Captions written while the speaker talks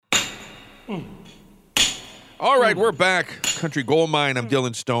All right, we're back. Country Gold Mine. I'm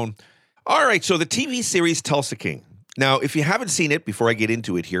Dylan Stone. All right, so the TV series Tulsa King. Now, if you haven't seen it, before I get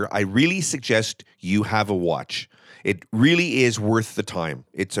into it here, I really suggest you have a watch. It really is worth the time.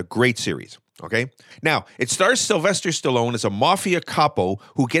 It's a great series, okay? Now, it stars Sylvester Stallone as a mafia capo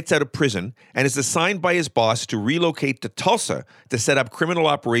who gets out of prison and is assigned by his boss to relocate to Tulsa to set up criminal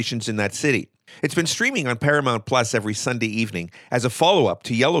operations in that city. It's been streaming on Paramount Plus every Sunday evening as a follow-up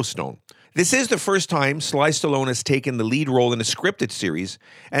to Yellowstone. This is the first time Sly Stallone has taken the lead role in a scripted series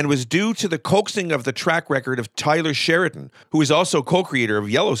and was due to the coaxing of the track record of Tyler Sheridan, who is also co-creator of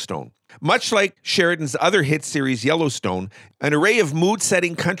Yellowstone. Much like Sheridan's other hit series Yellowstone, an array of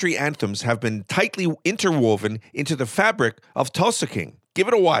mood-setting country anthems have been tightly interwoven into the fabric of Tulsa King. Give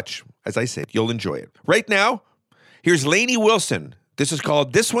it a watch. As I said, you'll enjoy it. Right now, here's Lainey Wilson. This is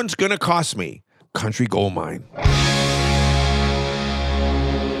called This One's Gonna Cost Me, Country Gold Mine.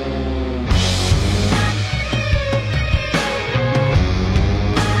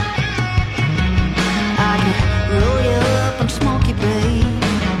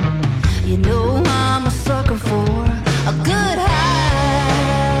 You know I'm a sucker for a good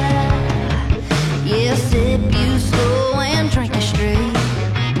high. Yeah, sip you slow and drink it straight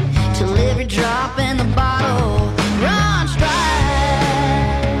till every drop in the bottle runs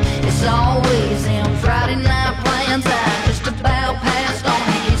dry. It's always in Friday night plans I just about passed on.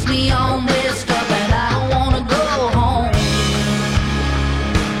 It gets me all messed up and I don't wanna go home.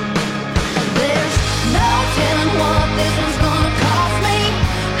 There's no telling what this one's gonna cost me.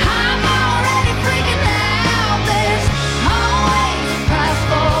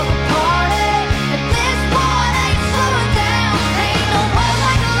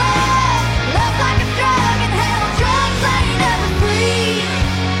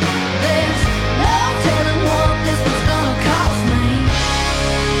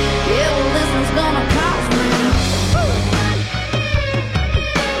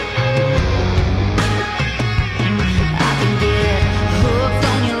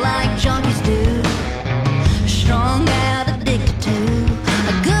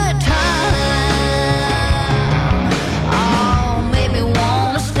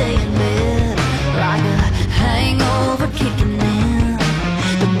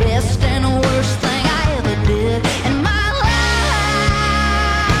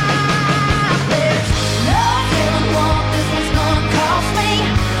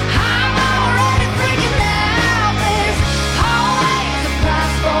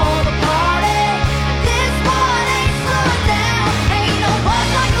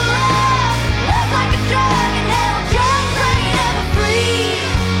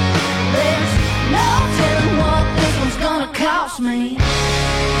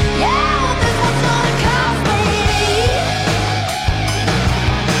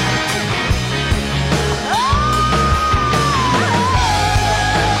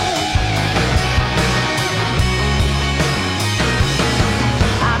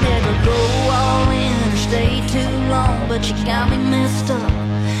 But you got me messed up,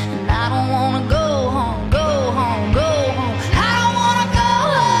 and I don't wanna go home, go home, go home. I don't wanna go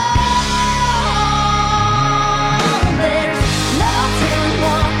home. There's no telling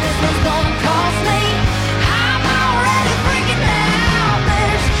what this one's gonna cost me. I'm already freaking out.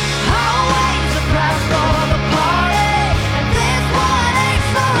 There's always a price for the party, and this one ain't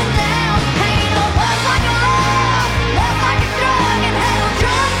slowing down. Ain't no words like a love, love like a drug, and hell,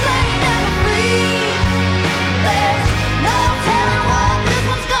 drugs ain't never free. There's no telling what this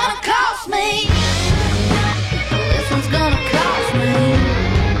one's gonna cost me. This one's gonna cost me.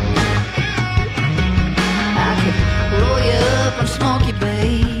 I could roll you up and smoke you,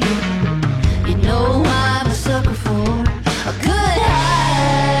 babe. You know I'm a sucker for a good high.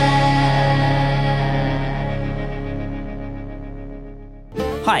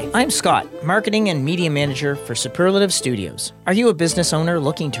 Hi, I'm Scott, Marketing and Media Manager for Superlative Studios. Are you a business owner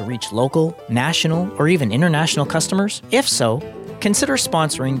looking to reach local, national, or even international customers? If so, consider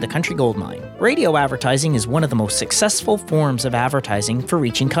sponsoring the Country Gold Mine. Radio advertising is one of the most successful forms of advertising for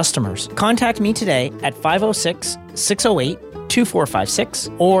reaching customers. Contact me today at 506-608-2456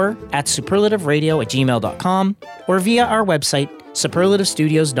 or at superlativeradio@gmail.com or via our website,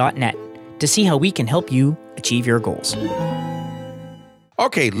 superlativestudios.net, to see how we can help you achieve your goals.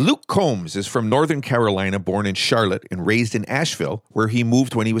 Okay, Luke Combs is from Northern Carolina, born in Charlotte and raised in Asheville, where he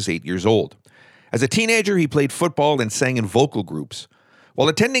moved when he was 8 years old. As a teenager, he played football and sang in vocal groups. While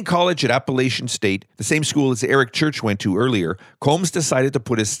attending college at Appalachian State, the same school as Eric Church went to earlier, Combs decided to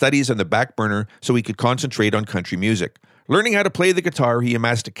put his studies on the back burner so he could concentrate on country music. Learning how to play the guitar, he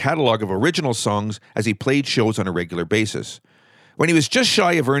amassed a catalog of original songs as he played shows on a regular basis. When he was just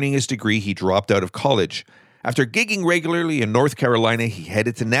shy of earning his degree, he dropped out of college. After gigging regularly in North Carolina, he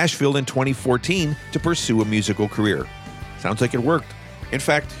headed to Nashville in 2014 to pursue a musical career. Sounds like it worked. In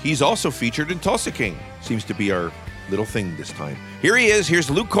fact, he's also featured in Tulsa King. Seems to be our little thing this time. Here he is. Here's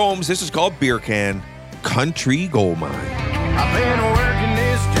Luke Combs. This is called Beer Can, Country Gold Mine. I've been working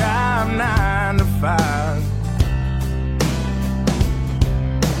this job 9 to 5.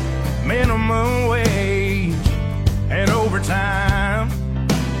 Minimum wage and overtime.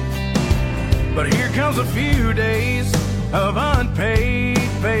 But here comes a few days of unpaid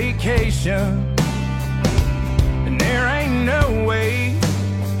vacation. And there ain't no way,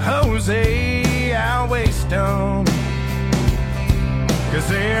 Jose, I'll waste them. 'Cause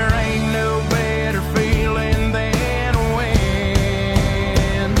there ain't no better feeling than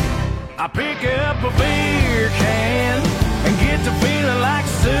when I pick up a beer can and get to feeling like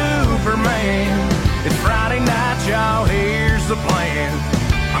Superman. It's Friday night, y'all, here's the plan.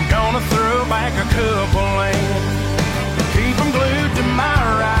 I'm gonna throw back a couple and keep them glued to my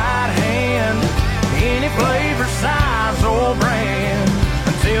right hand. Any flavor, size, or brand,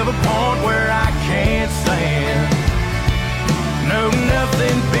 until the point where I can't stand. No,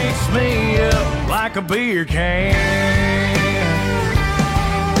 nothing picks me up like a beer can.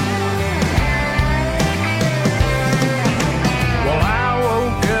 Well, I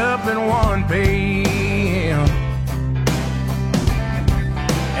woke up at 1 p.m.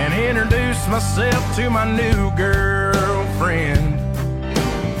 and introduced myself to my new girlfriend.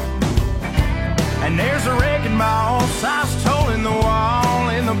 And there's a wrecking ball size hole in the wall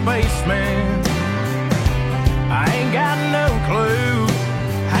in the basement. I ain't got no clue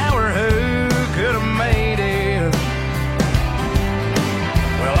how or who could have made it.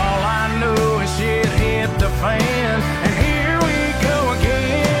 Well, all I know is shit hit the fan, and here we go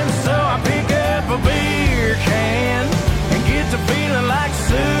again. So I pick up a beer can and get to feeling like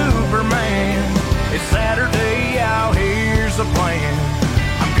Superman. It's Saturday, out here's the plan.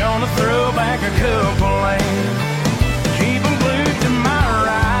 I'm gonna throw back a couple and keep them glued to my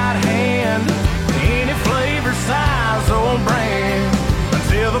right hand. Any flavor, size, or brand,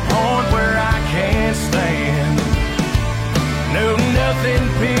 until the point where I can't stand. No, nothing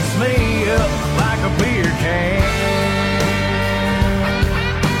picks me up like a beer can.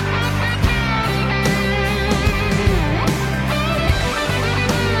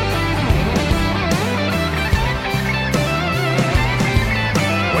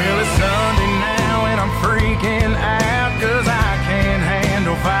 Well, it's Sunday now and I'm freaking out, 'cause I can't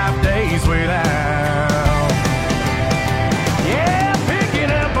handle 5 days without. Yeah, picking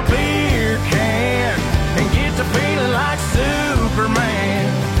up a beer can and get to feeling like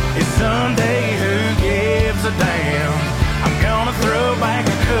Superman. It's Sunday, who gives a damn? I'm gonna throw back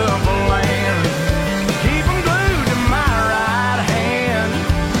a couple and keep them glued to my right hand.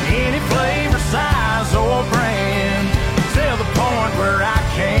 Any flavor, size, or brand, till the point where I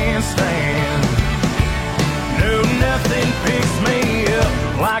can't stand. No, nothing picks me up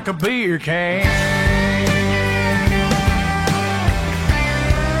like a beer can.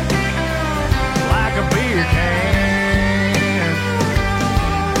 Like a beer can.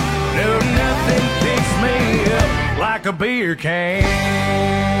 No, nothing picks me up like a beer can.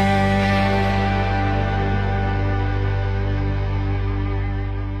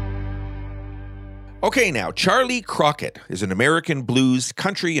 Okay, now, Charley Crockett is an American blues,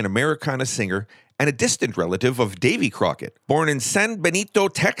 country, and Americana singer and a distant relative of Davy Crockett. Born in San Benito,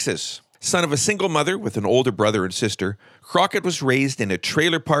 Texas, son of a single mother with an older brother and sister, Crockett was raised in a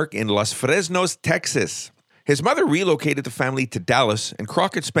trailer park in Los Fresnos, Texas. His mother relocated the family to Dallas, and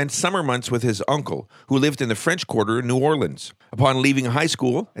Crockett spent summer months with his uncle, who lived in the French Quarter in New Orleans. Upon leaving high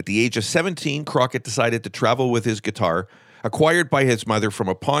school, at the age of 17, Crockett decided to travel with his guitar, acquired by his mother from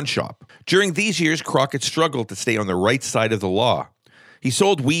a pawn shop. During these years, Crockett struggled to stay on the right side of the law. He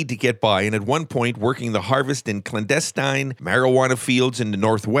sold weed to get by, and at one point working the harvest in clandestine marijuana fields in the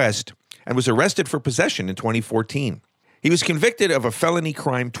Northwest, and was arrested for possession in 2014. He was convicted of a felony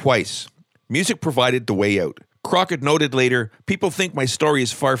crime twice. Music provided the way out. Crockett noted later, "People think my story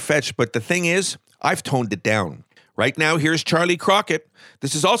is far-fetched, but the thing is, I've toned it down." Right now, here's Charley Crockett.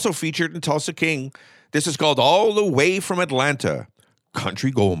 This is also featured in Tulsa King. This is called All the Way from Atlanta, Country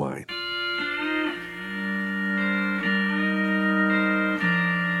Gold Mine.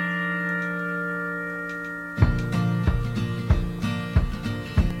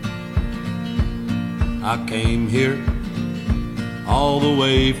 I came here all the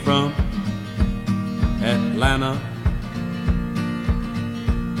way from Atlanta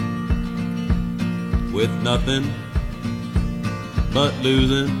with nothing but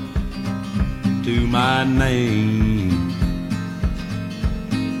losing to my name.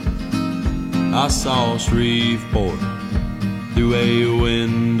 I saw Shreveport through a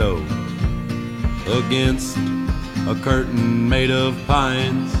window against a curtain made of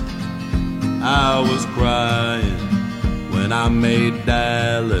pines. I was crying when I made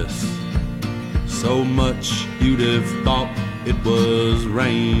Dallas. So much you'd have thought it was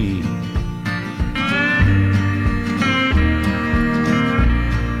rain.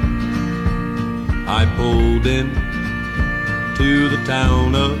 I pulled in to the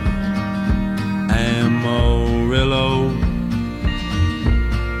town of Amarillo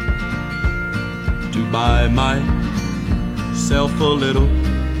to buy myself a little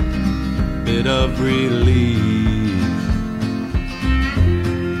bit of relief.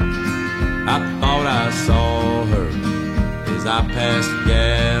 I thought I saw her as I passed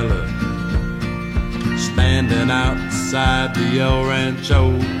Gallup, standing outside the El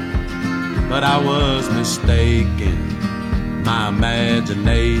Rancho, but I was mistaken. My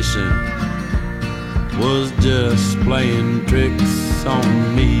imagination was just playing tricks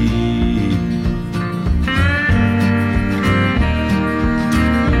on me.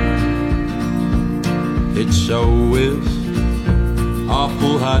 It sure is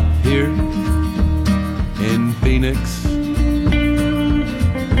awful hot here in Phoenix,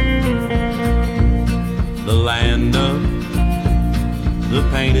 the land of the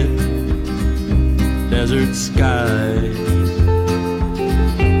painted desert sky,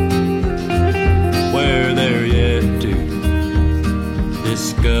 where they're yet to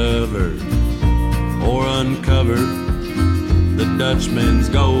discover or uncover the Dutchman's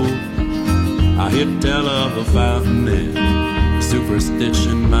gold. I hear tell of a fountain in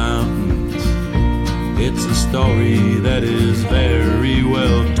Superstition Mountains. It's a story that is very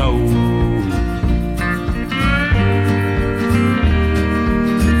well told.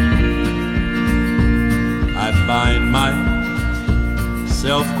 I find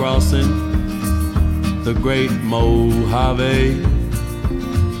myself crossing the Great Mojave,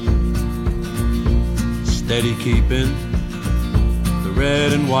 steady keeping the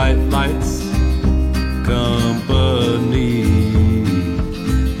red and white lights company.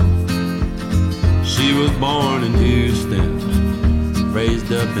 She was born in Houston,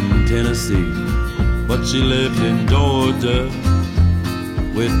 raised up in Tennessee, but she lived in Georgia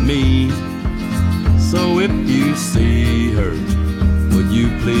with me. So if you see her, would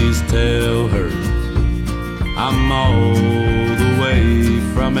you please tell her I'm all the way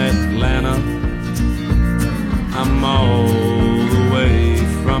from Atlanta. I'm all the way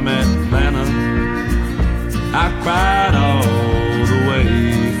from Atlanta. I cried all the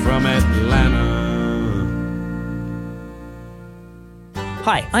way from Atlanta.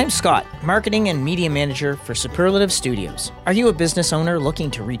 Hi, I'm Scott, Marketing and Media Manager for Superlative Studios. Are you a business owner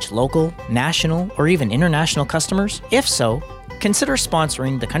looking to reach local, national, or even international customers? If so, consider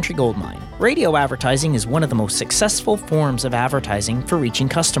sponsoring the Country Gold Mine. Radio advertising is one of the most successful forms of advertising for reaching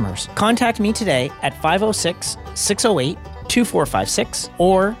customers. Contact me today at 506-608-2456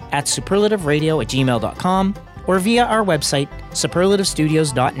 or at superlativeradio@gmail.com or via our website,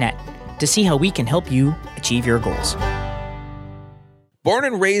 superlativestudios.net, to see how we can help you achieve your goals. Born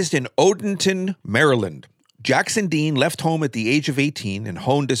and raised in Odenton, Maryland, Jackson Dean left home at the age of 18 and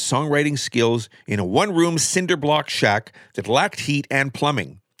honed his songwriting skills in a one-room cinder block shack that lacked heat and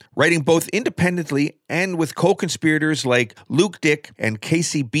plumbing. Writing both independently and with co-conspirators like Luke Dick and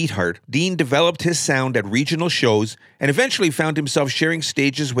Casey Beathart, Dean developed his sound at regional shows and eventually found himself sharing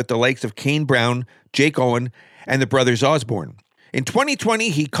stages with the likes of Kane Brown, Jake Owen, and the brothers Osborne. In 2020,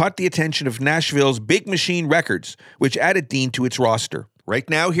 he caught the attention of Nashville's Big Machine Records, which added Dean to its roster. Right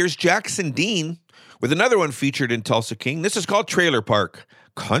now, here's Jackson Dean with another one featured in Tulsa King. This is called Trailer Park,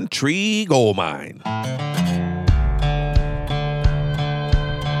 Country Gold Mine.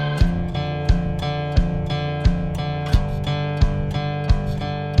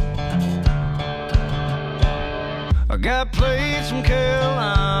 I got plates from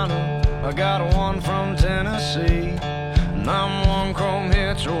Carolina, I got one from Tennessee, and I'm one chrome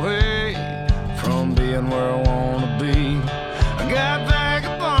hitch away from being where I wanna be. I got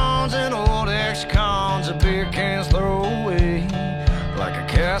vagabonds and old ex-cons and beer cans throw away, like a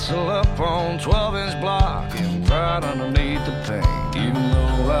castle up on 12-inch block and pride underneath the paint. Even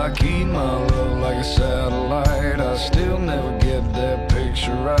though I keep my love like a satellite, I still never get that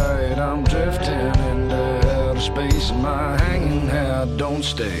picture right. I'm drifting into outer space and my hanging hat don't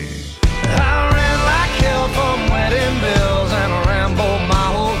stay. I ran like hell from wedding bills and I rambled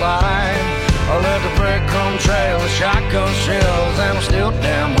my whole life. I left the breadcrumb trail of shotgun shells and I'm still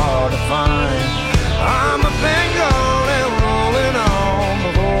damn hard to find. I'm up and gone and rolling on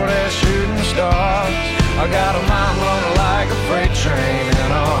before that shooting starts. I got a mind running like a freight train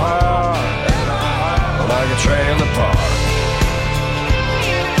and a heart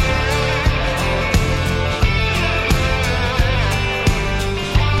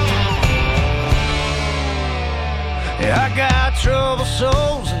Troubled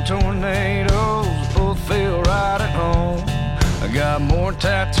souls and tornadoes both feel right at home. I got more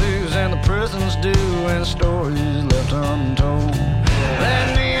tattoos than the prisons do, and stories left untold.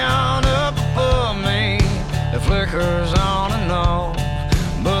 That neon up above me, it flickers on and off,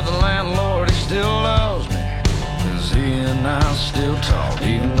 but the landlord, he still loves me, 'cause he and I still talk.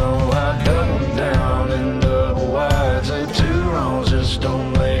 Even though I double down in double wide, say two wrongs just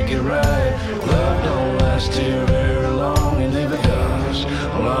don't make it right. Love don't last too very long, and if it does,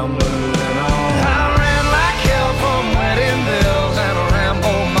 well, I'm moving on. I ran like hell from wedding bells, and I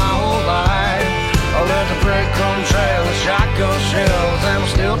rambled my whole life. I left the breadcrumb trail of shotgun shells, and I'm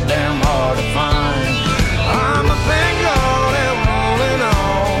still damn hard to find. I'm a been gone and rolling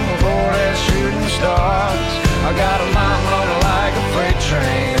on before that shooting starts. I got a mind loaded like a freight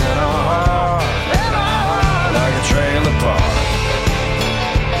train, and a heart like a trailer park.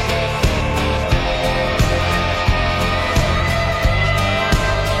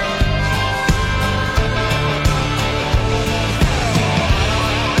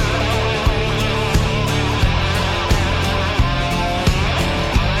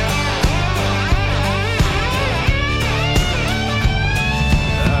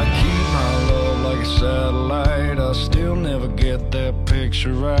 Satellite, I still never get that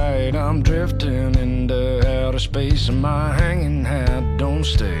picture right. I'm drifting into outer space, and my hanging hat don't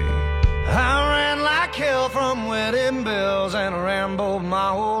stay. I ran like hell from wedding bells, and I rambled my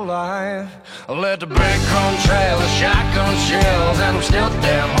whole life. I let the breadcrumb trail of shotgun shells, and I'm still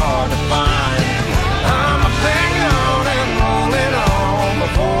damn hard to find. I'm a thing on and rolling on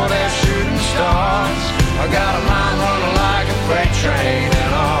before that shooting starts. I got a mind running like a freight train,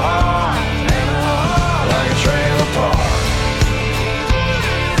 and a heart like a trailer park.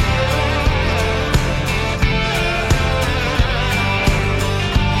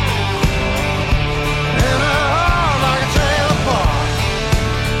 And a heart like a trailer park.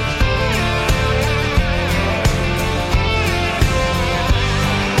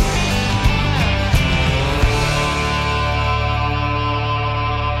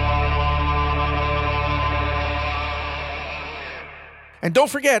 And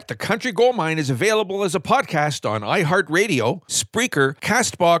don't forget, The Country Gold Mine is available as a podcast on iHeartRadio, Spreaker,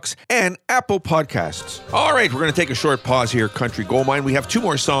 CastBox, and Apple Podcasts. All right, we're going to take a short pause here, Country Gold Mine. We have two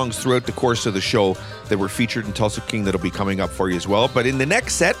more songs throughout the course of the show that were featured in Tulsa King that'll be coming up for you as well. But in the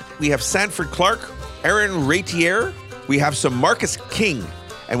next set, we have Sanford Clark, Aaron Ratier, we have some Marcus King,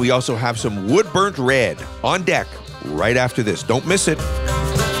 and we also have some Wood Burnt Red on deck right after this. Don't miss it.